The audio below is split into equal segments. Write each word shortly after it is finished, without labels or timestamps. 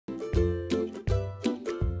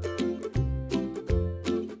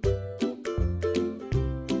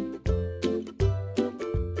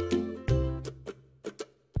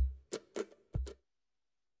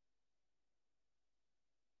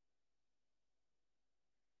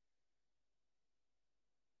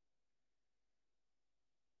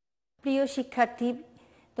প্রিয় শিক্ষার্থী,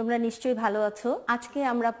 তোমরা নিশ্চয়ই ভালো আছো। আজকে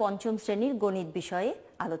আমরা পঞ্চম শ্রেণীর গণিত বিষয়ে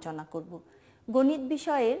আলোচনা করব। গণিত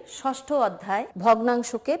বিষয়ের ষষ্ঠ অধ্যায়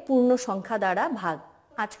ভগ্নাংশকে পূর্ণ সংখ্যা দ্বারা ভাগ।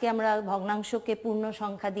 আজকে আমরা ভগ্নাংশকে পূর্ণ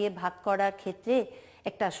সংখ্যা দিয়ে ভাগ করার ক্ষেত্রে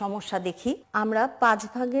একটা সমস্যা দেখি। আমরা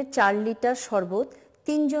 5/4 লিটার শরবত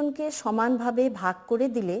 3 জনকে সমানভাবে ভাগ করে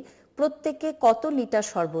দিলে প্রত্যেকে কত লিটার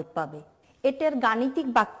শরবত পাবে? এটার গাণিতিক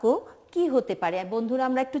বাক্য কি হতে পারে বন্ধুরা?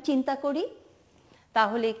 আমরা একটু চিন্তা করি।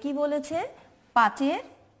 তাহলে কি বলেছে?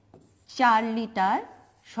 5/4 লিটার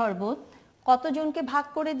শরবত কতজনকে ভাগ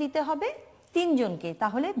করে দিতে হবে? 3 জনকে।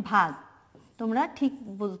 তাহলে ভাগ, তোমরা ঠিক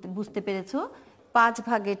বুঝতে পেরেছো,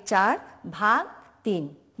 5/4 ভাগ 3,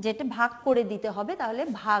 যেটা ভাগ করে দিতে হবে, তাহলে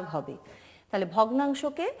ভাগ হবে। তাহলে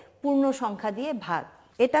ভগ্নাংশকে পূর্ণ সংখ্যা দিয়ে ভাগ।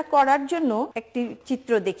 এটা করার জন্য একটি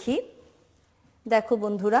চিত্র দেখি। দেখো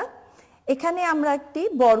বন্ধুরা, এখানে আমরা একটি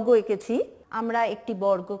বর্গ এঁকেছি। আমরা একটি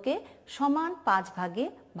বর্গকে সমান 5 ভাগে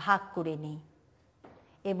ভাগ করে নিই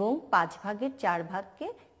এবং 5/4 ভাগকে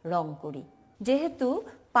রং করি। যেহেতু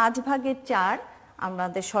 5/4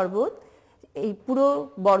 আমাদের শরবত, এই পুরো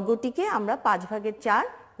বর্গটিকে আমরা 5/4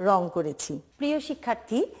 রং করেছি। প্রিয়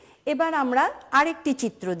শিক্ষার্থী, এবার আমরা আরেকটি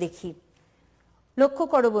চিত্র দেখি। লক্ষ্য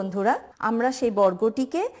করো বন্ধুরা, আমরা সেই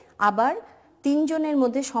বর্গটিকে আবার 3 জনের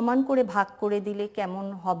মধ্যে সমান করে ভাগ করে দিলে কেমন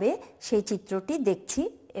হবে সেই চিত্রটি দেখছি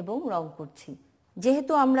এবং রং করছি।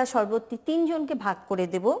 যেহেতু আমরা শরবতটি 3 জনকে ভাগ করে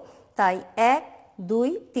দেব, তাই 1,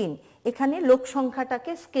 2, 3 এখানে লোক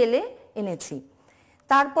সংখ্যাটাকে স্কেলে এনেছি।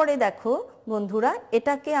 তারপরে দেখো বন্ধুরা,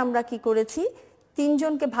 এটাকে আমরা কি করেছি? 3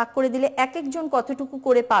 জনকে ভাগ করে দিলে এক একজন কতটুকু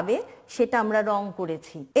করে পাবে সেটা আমরা রং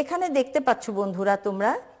করেছি। এখানে দেখতে পাচ্ছ বন্ধুরা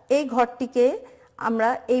তোমরা, এই ঘরটিকে আমরা,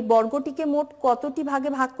 এই বর্গটিকে মোট কতটি ভাগে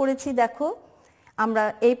ভাগ করেছি? দেখো, আমরা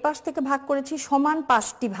এই পাশ থেকে ভাগ করেছি সমান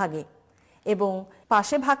 5টি ভাগে এবং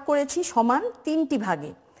পাশে ভাগ করেছি সমান 3টি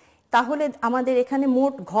ভাগে। তাহলে আমাদের এখানে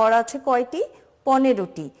মোট ঘর আছে কয়টি?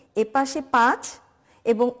 15টি। এপাশে 5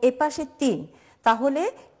 এবং এপাশে 3, তাহলে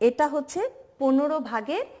এটা হচ্ছে 15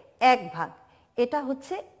 ভাগের 1 ভাগ। এটা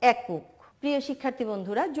হচ্ছে একক। প্রিয় শিক্ষার্থী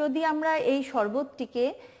বন্ধুরা, যদি আমরা এই শরবতটিকে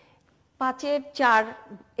 5/4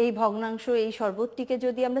 এই ভগ্নাংশ, এই শরবতটিকে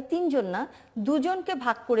যদি আমরা 3 জন না 2 জনকে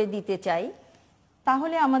ভাগ করে দিতে চাই,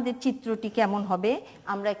 তাহলে আমাদের চিত্রটি কেমন হবে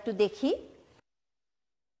আমরা একটু দেখি।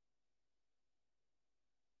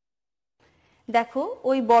 দেখো,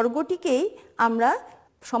 ওই বর্গটিকেই আমরা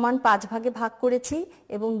সমান 5 ভাগে ভাগ করেছি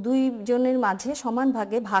এবং 2 জনের মাঝে সমান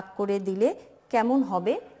ভাগে ভাগ করে দিলে কেমন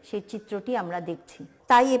হবে সেই চিত্রটি আমরা দেখছি।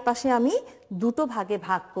 তাই এপাশে আমি 2টো ভাগে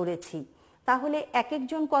ভাগ করেছি। তাহলে এক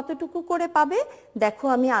একজন কতটুকু করে পাবে? দেখো,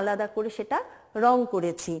 আমি আলাদা করে সেটা রং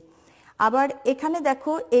করেছি। আবার এখানে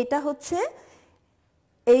দেখো, এটা হচ্ছে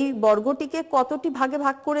এই বর্গটিকে কতটি ভাগে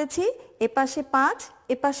ভাগ করেছি? এপাশে 5,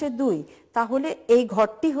 এপাশে 2, তাহলে এই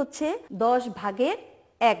ঘরটি হচ্ছে 10 ভাগের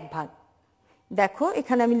 1 ভাগ। দেখো,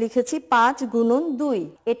 এখানে আমি লিখেছি 5 গুণন 2,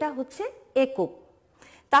 এটা হচ্ছে একক।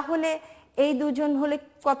 তাহলে এই 2 জন হলে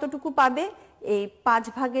কতটুকু পাবে? এই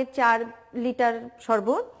 5/4 লিটার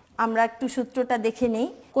শরবত। আমরা একটু সূত্রটা দেখে নেই।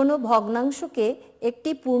 কোনো ভগ্নাংশকে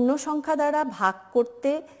একটি পূর্ণ সংখ্যা দ্বারা ভাগ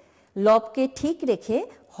করতে লবকে ঠিক রেখে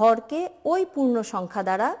হরকে ওই পূর্ণ সংখ্যা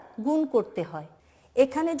দ্বারা গুণ করতে হয়।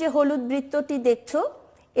 এখানে যে হলুদ বৃত্তটি দেখছো,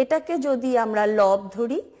 এটাকে যদি আমরা লব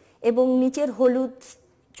ধরি এবং নিচের হলুদ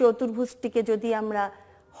চতুর্ভুজটিকে যদি আমরা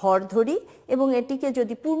হর ধরি এবং এটিকে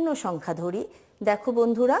যদি পূর্ণ সংখ্যা ধরি, দেখো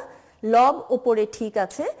বন্ধুরা, লব ওপরে ঠিক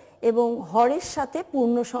আছে এবং হরের সাথে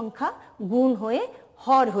পূর্ণ সংখ্যা গুণ হয়ে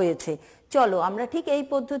হর হয়েছে। চলো আমরা ঠিক এই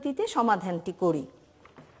পদ্ধতিতে সমাধানটি করি।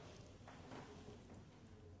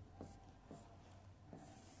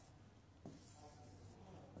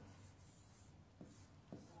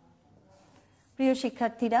 প্রিয়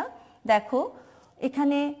শিক্ষার্থীরা, দেখো,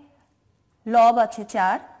 এখানে লব আছে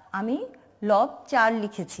 4, আমি লব 4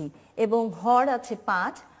 লিখেছি এবং হর আছে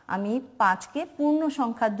 5, আমি 5কে পূর্ণ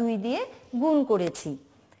সংখ্যা 2 দিয়ে গুণ করেছি।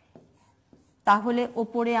 তাহলে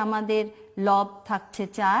ওপরে আমাদের লব থাকছে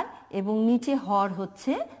 4 এবং নিচে হর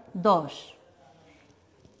হচ্ছে 10।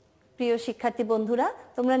 প্রিয় শিক্ষার্থী বন্ধুরা,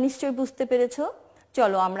 তোমরা নিশ্চয়ই বুঝতে পেরেছো।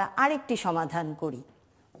 চলো আমরা আরেকটি সমাধান করি।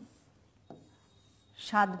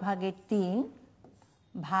 7/3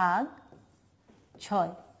 ভাগ 6।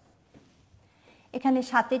 এখানে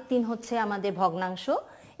 7/3 হচ্ছে আমাদের ভগ্নাংশ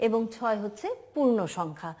এবং 6 হচ্ছে পূর্ণ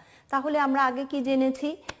সংখ্যা। তাহলে আমরা আগে কি জেনেছি?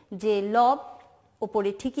 যে লব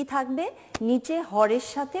ওপরে ঠিকই থাকবে, নিচে হরের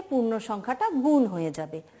সাথে পূর্ণ সংখ্যাটা গুণ হয়ে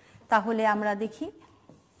যাবে। তাহলে আমরা দেখি,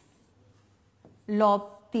 লব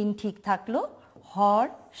 3 ঠিক থাকলো, হর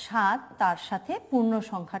 7, তার সাথে পূর্ণ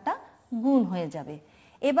সংখ্যাটা গুণ হয়ে যাবে।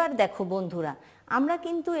 এবার দেখো বন্ধুরা, আমরা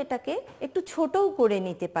কিন্তু এটাকে একটু ছোটও করে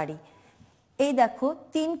নিতে পারি। এই দেখো,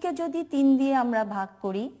 3কে যদি 3 দিয়ে আমরা ভাগ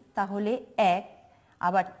করি তাহলে 1,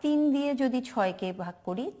 আবার 3 দিয়ে যদি 6কে ভাগ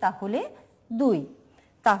করি তাহলে 2।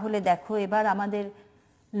 তাহলে দেখো এবার আমাদের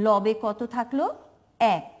লবে কত থাকলো?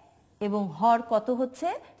 1, এবং হর কত হচ্ছে?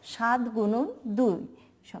 7 গুণন 2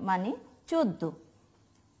 মানে 14।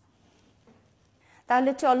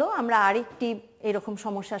 তাহলে চলো আমরা আরেকটি এরকম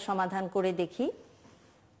সমস্যার সমাধান করে দেখি।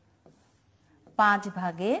 5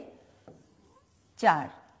 ভাগের 4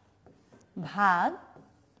 ভাগ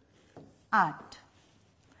 8।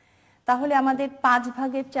 তাহলে আমাদের 5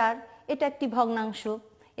 ভাগের 4 এটা একটি ভগ্নাংশ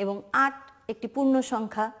এবং 8 একটি পূর্ণ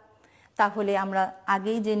সংখ্যা। তাহলে আমরা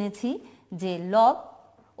আগেই জেনেছি যে লব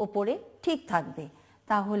ওপরে ঠিক থাকবে।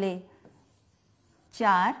 তাহলে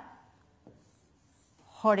 4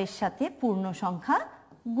 হরের সাথে পূর্ণ সংখ্যা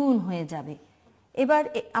গুণ হয়ে যাবে। এবার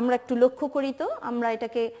আমরা একটু লক্ষ্য করি তো আমরা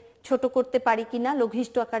এটাকে ছোট করতে পারি কিনা,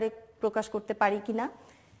 লঘিষ্ঠ আকারে প্রকাশ করতে পারি কিনা।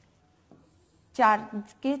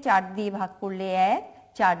 4কে 4 দিয়ে ভাগ করলে 1,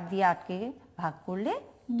 4 দিয়ে 8কে ভাগ করলে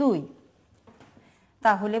 2।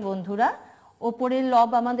 তাহলে বন্ধুরা ওপরের লব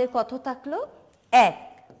আমাদের কত থাকলো? 1,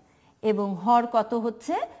 এবং হর কত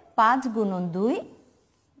হচ্ছে? 5 গুণন 2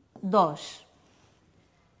 10।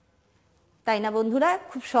 তাই না বন্ধুরা?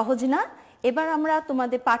 খুব সহজ না? এবার আমরা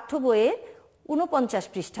তোমাদের পাঠ্য বইয়ের 49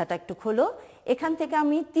 পৃষ্ঠাটা একটু খোলো। এখান থেকে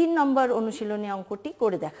আমি 3 নম্বর অনুশীলনী অঙ্কটি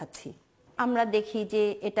করে দেখাচ্ছি। আমরা দেখি যে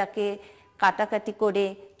এটাকে কাটাকাটি করে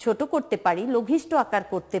ছোট করতে পারি, লঘিষ্ঠ আকার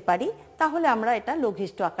করতে পারি, তাহলে আমরা এটা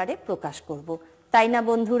লঘিষ্ঠ আকারে প্রকাশ করব। তাই না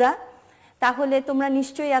বন্ধুরা? তাহলে তোমরা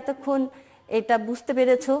নিশ্চয়ই এতক্ষণ এটা বুঝতে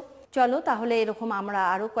পেরেছো। চলো তাহলে এরকম আমরা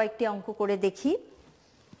আরো কয়েকটি অঙ্ক করে দেখি।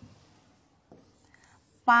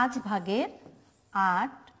 5 ভাগের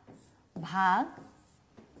 8 ভাগ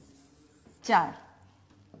 4।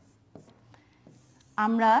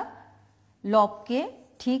 আমরা লবকে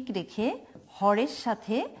ঠিক রেখে হরের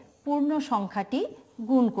সাথে পূর্ণ সংখ্যাটি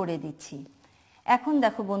গুণ করে দিচ্ছি। এখন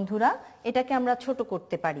দেখো বন্ধুরা এটাকে আমরা ছোট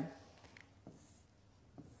করতে পারি।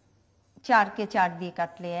 4কে 4 দিয়ে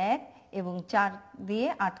কাটলে 1, এবং 4 দিয়ে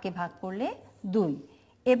 8কে ভাগ করলে 2।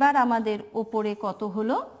 এবার আমাদের ওপরে কত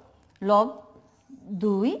হলো? লব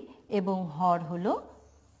 2 এবং হর হলো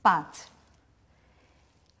 5।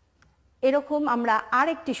 এরকম আমরা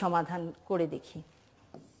আরেকটি সমাধান করে দেখি।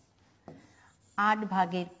 8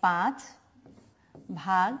 ভাগের 5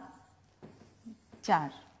 ভাগ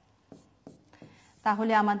 4।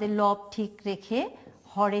 তাহলে আমাদের লব ঠিক রেখে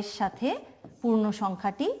হরের সাথে পূর্ণ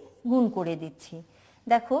সংখ্যাটি গুণ করে দিচ্ছি।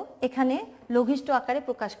 দেখো এখানে লঘিষ্ঠ আকারে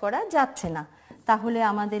প্রকাশ করা যাচ্ছে না, তাহলে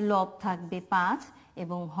আমাদের লব থাকবে 5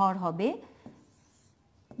 এবং হর হবে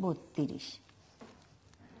 32।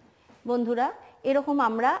 বন্ধুরা এরকম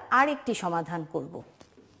আমরা আরেকটি সমাধান করব।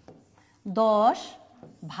 10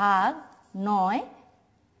 ভাগ 9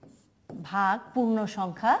 ভাগ পূর্ণ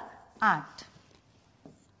সংখ্যা 8।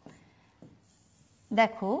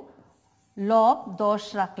 দেখো লব 10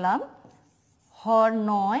 রাখলাম, হর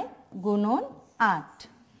 9 গুণন 8।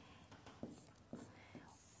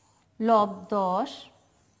 লব 10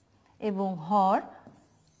 এবং হর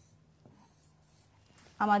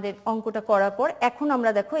আমাদের অঙ্কটা করার পর এখন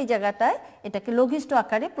আমরা দেখো এই জায়গাটায় এটাকে লঘিষ্ঠ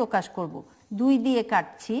আকারে প্রকাশ করব। 2 দিয়ে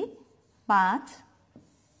কাটছি 5,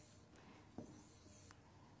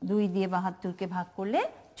 2 দিয়ে 72কে ভাগ করলে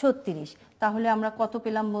 36। তাহলে আমরা কত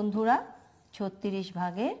পেলাম বন্ধুরা? 36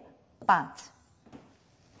 ভাগের 5।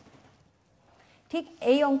 ঠিক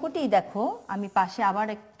এই অঙ্কটি দেখো আমি পাশে আবার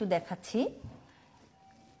একটু দেখাচ্ছি।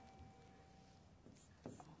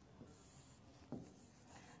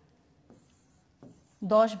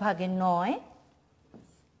 10 ভাগের 9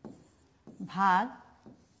 ভাগ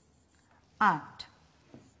 8।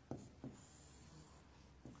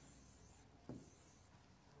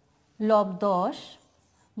 লব 10,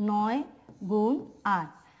 9 গুণ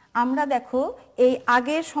 8। আমরা দেখো এই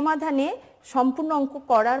আগের সমাধানে সম্পূর্ণ অঙ্ক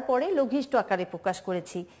করার পরে লঘিষ্ঠ আকারে প্রকাশ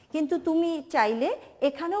করেছি, কিন্তু তুমি চাইলে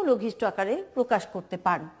এখানেও লঘিষ্ঠ আকারে প্রকাশ করতে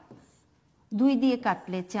পারো। 2 দিয়ে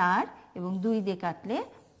কাটলে 4 এবং 2 দিয়ে কাটলে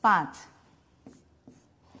 5।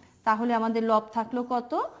 তাহলে আমাদের লব থাকলো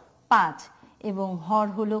কত? 5 এবং হর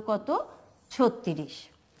হলো কত? 36।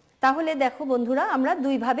 তাহলে দেখো বন্ধুরা আমরা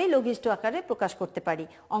দুইভাবেই লঘিষ্ঠ আকারে প্রকাশ করতে পারি।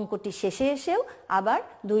 অঙ্কটি শেষে এসেও আবার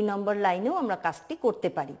 2 নম্বর লাইনেও আমরা কাজটি করতে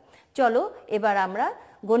পারি। চলো এবার আমরা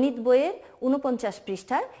গণিত বইয়ের 49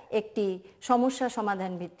 পৃষ্ঠার একটি সমস্যা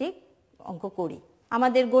সমাধান ভিত্তিক অঙ্ক করি।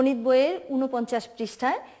 আমাদের গণিত বইয়ের 49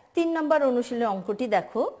 পৃষ্ঠার 3 নম্বর অনুশীলনের অঙ্কটি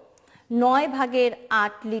দেখো। 9 ভাগের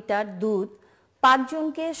 8 লিটার দুধ 5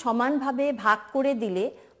 জনকে সমানভাবে ভাগ করে দিলে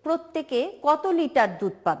প্রত্যেকে কত লিটার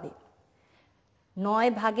দুধ পাবে? 9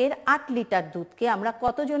 ভাগের 8 লিটার দুধকে আমরা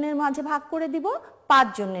কতজনের মাঝে ভাগ করে দিব? 5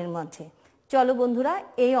 জনের মাঝে। চলো বন্ধুরা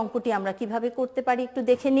এই অঙ্কটি আমরা কিভাবে করতে পারি একটু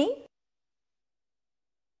দেখে নিই।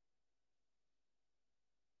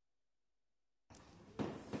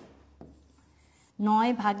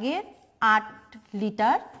 9/8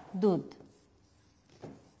 লিটার দুধ।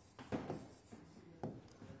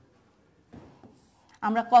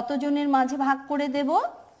 আমরা কতজনের মাঝে ভাগ করে দেব?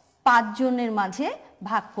 5 জনের মাঝে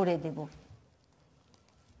ভাগ করে দেব।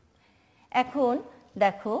 এখন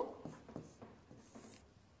দেখো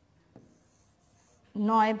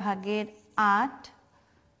 9/8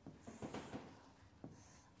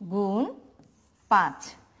 গুণ 5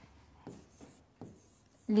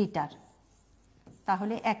 লিটার,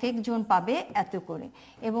 তাহলে এক একজন পাবে এত করে।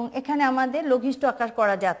 এবং এখানে আমাদের লঘিষ্ঠ আকার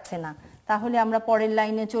করা যাচ্ছে না, তাহলে আমরা পরের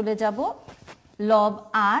লাইনে চলে যাব। লব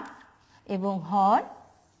 8 এবং হর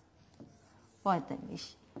 45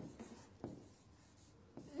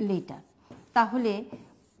 লিটার। তাহলে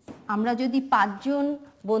আমরা যদি 5 জন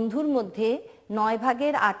বন্ধুর মধ্যে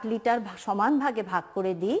 9/8 লিটার সমান ভাগে ভাগ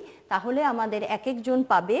করে দিই, তাহলে আমাদের এক একজন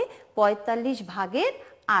পাবে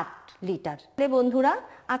 45/8 লিটার। বন্ধুরা,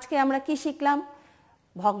 আজকে আমরা কি শিখলাম?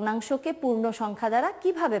 ভগ্নাংশকে পূর্ণ সংখ্যা দ্বারা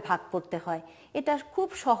কিভাবে ভাগ করতে হয়। এটা খুব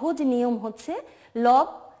সহজ নিয়ম হচ্ছে, লব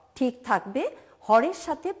ঠিক থাকবে, হরের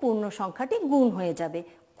সাথে পূর্ণ সংখ্যাটি গুণ হয়ে যাবে।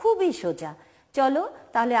 খুবই সোজা। চলো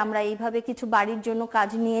তাহলে আমরা এইভাবে কিছু বাড়ির জন্য কাজ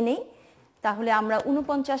নিয়ে নেই। তাহলে আমরা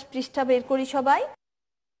 49 পৃষ্ঠা বের করি সবাই।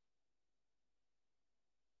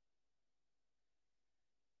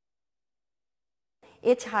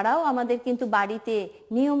 এছাড়াও আমাদের কিন্তু বাড়িতে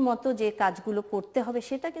নিয়ম মতো যে কাজগুলো করতে হবে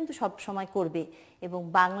সেটা কিন্তু সব সময় করবে। এবং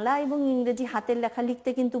বাংলা এবং ইংরেজি হাতের লেখা লিখতে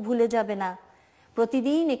কিন্তু ভুলে যাবে না।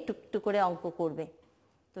 প্রতিদিন একটু একটু করে অঙ্ক করবে।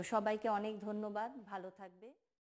 তো সবাইকে অনেক ধন্যবাদ, ভালো থাকবে।